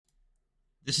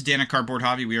This is Dan at Cardboard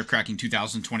Hobby. We are cracking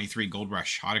 2023 Gold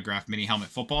Rush Autograph Mini Helmet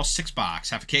Football 6-box,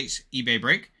 half a case, eBay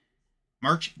break,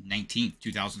 March 19th,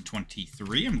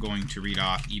 2023. I'm going to read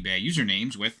off eBay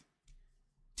usernames with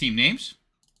team names.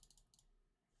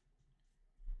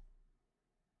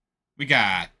 We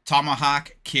got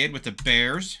Tomahawk Kid with the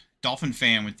Bears, Dolphin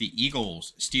Fan with the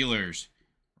Eagles, Steelers,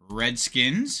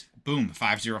 Redskins, boom,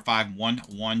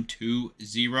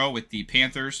 5051120 with the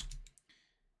Panthers,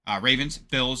 Ravens,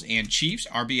 Bills, and Chiefs,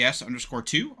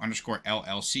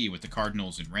 RBS_2_LLC with the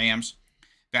Cardinals and Rams,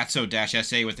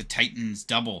 Vatso-SA with the Titans,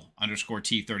 double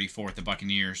 _T34 with the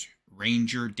Buccaneers,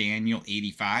 Ranger Daniel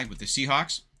 85 with the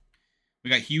Seahawks. We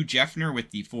got Hugh Jeffner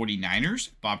with the 49ers,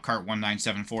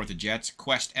 Bobcart1974 with the Jets,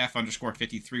 Quest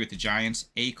F_53 with the Giants,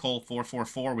 A Cole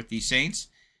 444 with the Saints,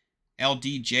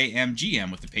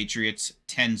 LDJMGM with the Patriots,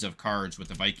 tens of cards with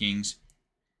the Vikings,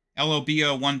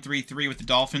 LOBO133 with the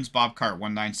Dolphins,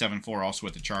 Bobcart1974 also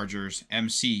with the Chargers,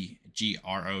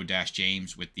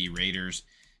 MCGRO-James with the Raiders,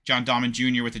 John Dahman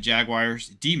Jr. with the Jaguars,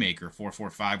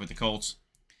 D-Maker445 with the Colts,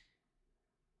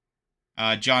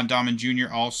 John Dahman Jr.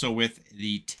 also with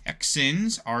the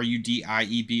Texans,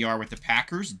 RUDIEBR with the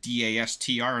Packers,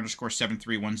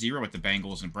 DASTR_7310 with the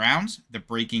Bengals and Browns, the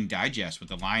Breaking Digest with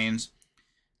the Lions,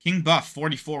 King Buff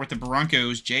 44 with the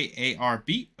Broncos,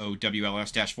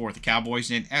 JARBOWLS-4 with the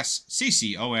Cowboys, and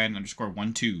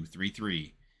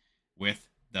SCCON_1233 with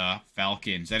the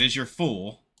Falcons. That is your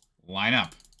full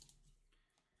lineup.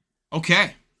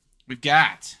 Okay, we've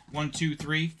got 1, 2,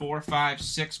 3, 4, 5,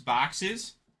 6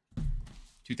 boxes.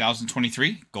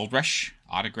 2023 Gold Rush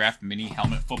Autograph Mini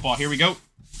Helmet Football. Here we go.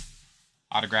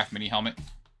 Autograph Mini Helmet.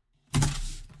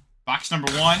 Box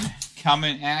number 1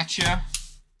 coming at you.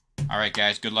 All right,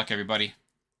 guys. Good luck, everybody.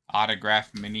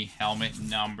 Autograph Mini Helmet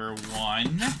number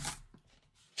 1.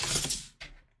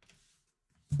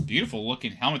 Beautiful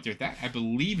looking helmet there. That, I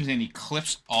believe, is an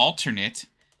Eclipse alternate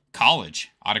college.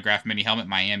 Autograph Mini Helmet,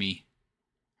 Miami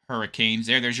Hurricanes.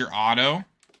 There's your auto.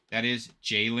 That is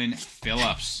Jalen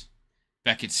Phillips.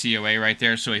 Beckett COA right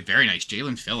there. So a very nice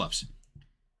Jalen Phillips.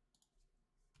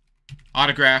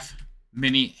 Autograph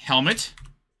Mini Helmet.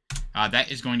 That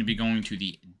is going to be going to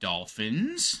the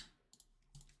Dolphins.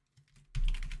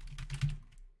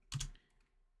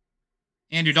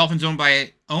 And your Dolphins owned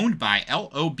by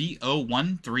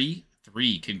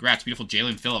LOBO133. Congrats, beautiful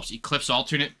Jalen Phillips. Eclipse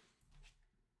alternate.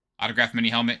 Autograph Mini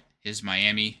Helmet is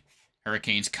Miami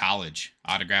Hurricanes College.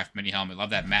 Autograph Mini Helmet. Love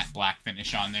that matte black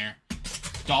finish on there.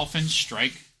 Dolphins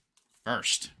strike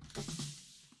first.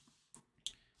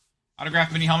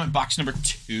 Autograph Mini Helmet box number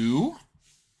 2.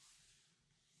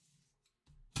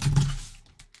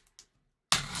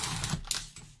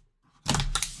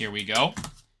 Here we go.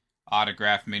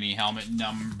 Autograph Mini Helmet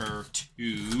number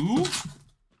 2.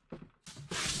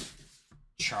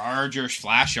 Chargers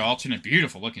Flash Alternate.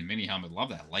 Beautiful looking Mini Helmet. Love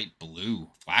that light blue.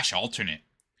 Flash Alternate.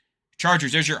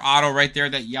 Chargers, there's your auto right there.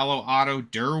 That yellow auto.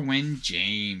 Derwin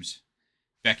James.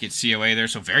 Beckett COA there.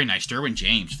 So very nice. Derwin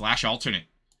James. Flash Alternate.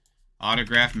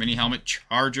 Autograph Mini Helmet.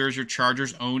 Chargers. Your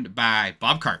Chargers owned by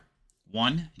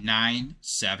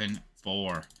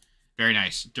Bobcart1974. Very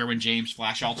nice. Derwin James,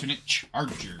 Flash Alternate,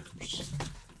 Chargers.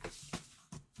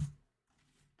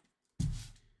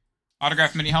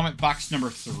 Autograph Mini Helmet, box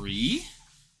number 3.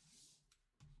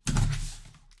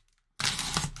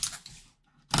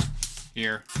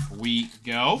 Here we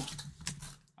go.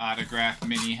 Autograph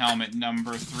Mini Helmet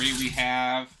number 3. We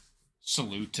have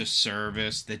Salute to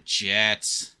Service, the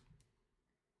Jets.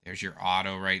 There's your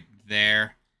auto right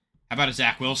there. How about a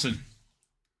Zach Wilson?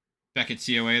 Beckett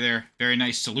COA there. Very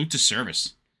nice. Salute to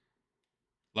Service.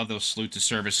 Love those Salute to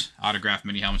Service autograph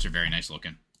Mini Helmets. Are very nice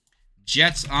looking.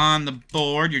 Jets on the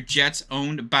board. Your Jets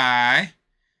owned by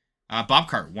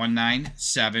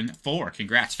Bobcart1974.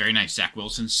 Congrats. Very nice. Zach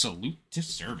Wilson. Salute to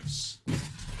Service.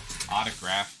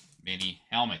 Autograph Mini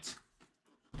Helmet.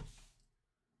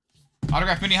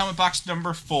 Autograph Mini Helmet box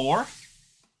number 4.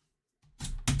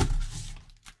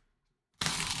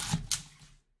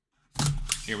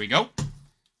 Here we go.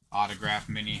 Autograph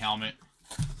Mini Helmet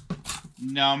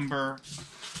number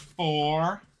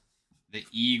 4. The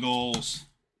Eagles.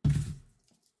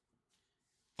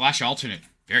 Flash Alternate.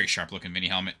 Very sharp looking Mini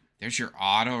Helmet. There's your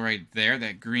auto right there.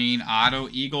 That green auto.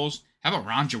 Eagles. How about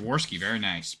Ron Jaworski? Very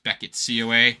nice. Beckett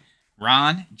COA.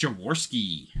 Ron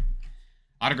Jaworski.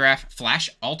 Autograph Flash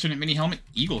Alternate Mini Helmet.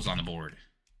 Eagles on the board.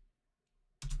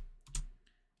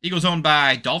 Eagles owned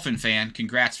by Dolphin Fan.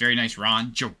 Congrats. Very nice.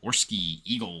 Ron Jaworski.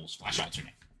 Eagles. Flash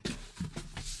Alternate.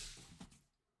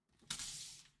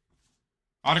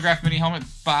 Autograph Mini Helmet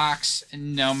box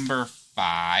number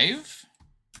 5.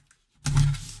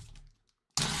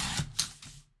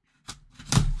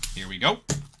 Here we go.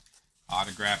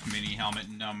 Autograph mini helmet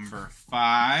number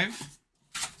 5.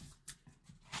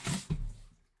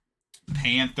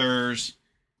 Panthers.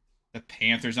 The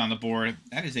Panthers on the board.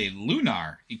 That is a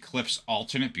Lunar Eclipse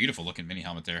alternate. Beautiful looking mini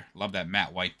helmet there. Love that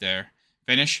matte white there.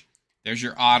 Finish. There's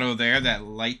your auto there. That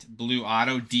light blue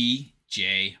auto.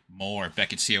 DJ Moore.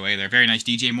 Beckett COA there. Very nice.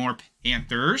 DJ Moore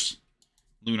Panthers.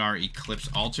 Lunar Eclipse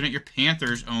alternate. Your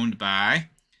Panthers owned by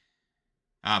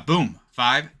Boom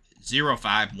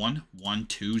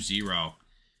 5051120.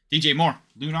 DJ Moore.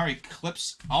 Lunar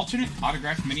Eclipse alternate.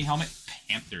 Autographed mini helmet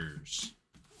Panthers.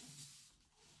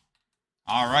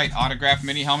 All right, autograph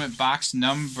mini helmet box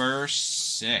number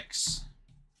 6.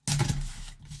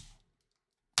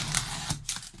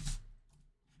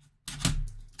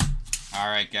 All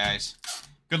right, guys.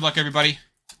 Good luck, everybody.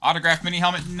 Autograph mini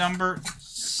helmet number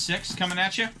 6 coming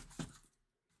at you.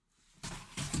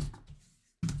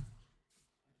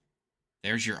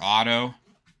 There's your auto.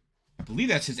 I believe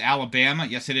that's his Alabama.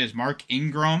 Yes, it is. Mark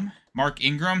Ingram. Mark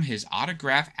Ingram, his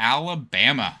autograph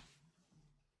Alabama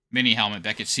mini helmet.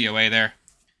 Beckett COA there.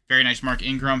 Very nice Mark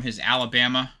Ingram, his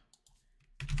Alabama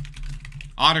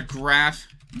autograph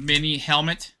mini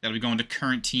helmet. That'll be going to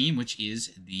current team, which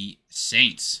is the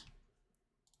Saints.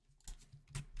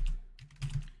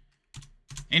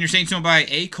 And your Saints owned by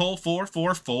A. Cole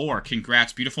 444.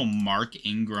 Congrats, beautiful Mark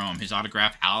Ingram, his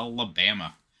autograph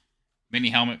Alabama mini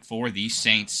helmet for the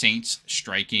Saints. Saints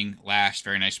striking last.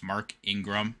 Very nice Mark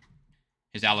Ingram,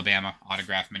 his Alabama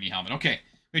autograph mini helmet. Okay,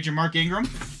 we got your Mark Ingram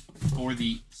for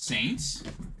the Saints.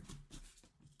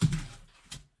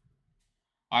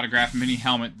 Autograph mini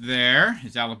helmet there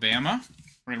is Alabama.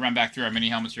 We're going to run back through our mini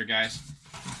helmets here, guys.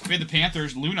 We had the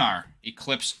Panthers, Lunar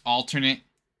Eclipse alternate,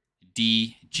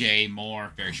 DJ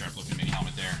Moore. Very sharp looking mini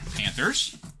helmet there.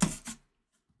 Panthers.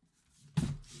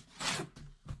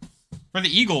 For the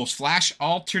Eagles, Flash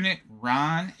alternate,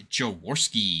 Ron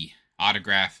Jaworski.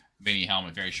 Autograph mini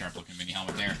helmet. Very sharp looking mini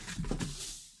helmet there.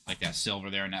 Like that silver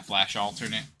there in that Flash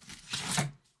alternate.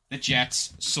 The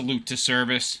Jets, salute to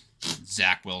service,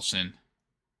 Zach Wilson.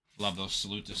 Love those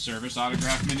salute to service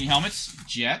autograph mini helmets.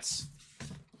 Jets.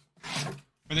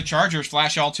 For the Chargers,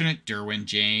 Flash alternate, Derwin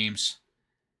James.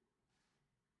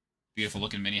 Beautiful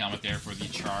looking mini helmet there for the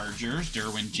Chargers,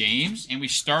 Derwin James. And we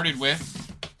started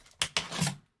with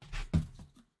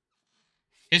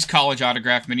his college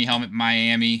autograph mini helmet,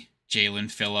 Miami,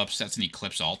 Jalen Phillips. That's an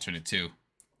Eclipse alternate too.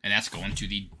 And that's going to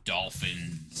the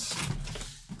Dolphins.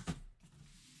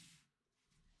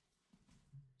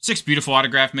 6 beautiful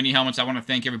autograph mini helmets. I want to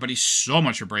thank everybody so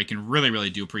much for breaking. Really, really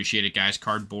do appreciate it, guys.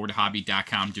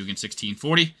 Cardboardhobby.com,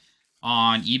 Dugan1640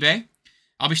 on eBay.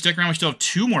 I'll be sticking around. We still have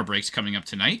 2 more breaks coming up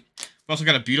tonight. We've also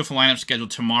got a beautiful lineup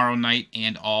scheduled tomorrow night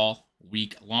and all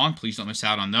week long. Please don't miss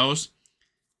out on those.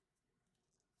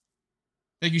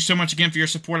 Thank you so much again for your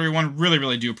support, everyone. Really,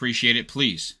 really do appreciate it.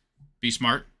 Please be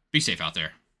smart. Be safe out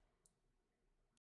there.